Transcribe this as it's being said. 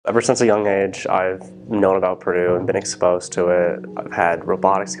Ever since a young age, I've known about Purdue and been exposed to it. I've had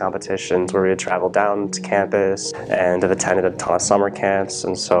robotics competitions where we would travel down to campus, and I've attended a ton of summer camps,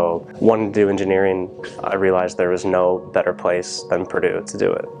 and so wanting to do engineering, I realized there was no better place than Purdue to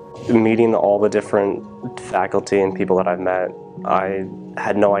do it. Meeting all the different faculty and people that I've met, I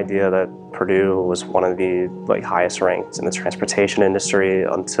had no idea that Purdue was one of the highest ranked in the transportation industry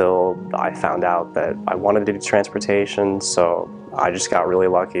until I found out that I wanted to do transportation, so I just got really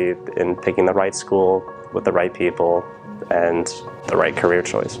lucky in picking the right school with the right people and the right career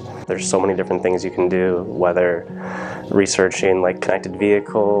choice. There's so many different things you can do, whether researching connected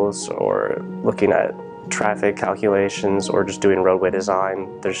vehicles or looking at traffic calculations or just doing roadway design.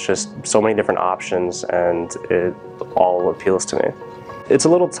 There's just so many different options and it all appeals to me. It's a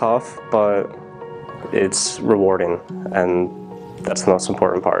little tough, but it's rewarding, and that's the most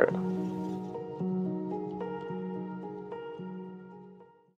important part.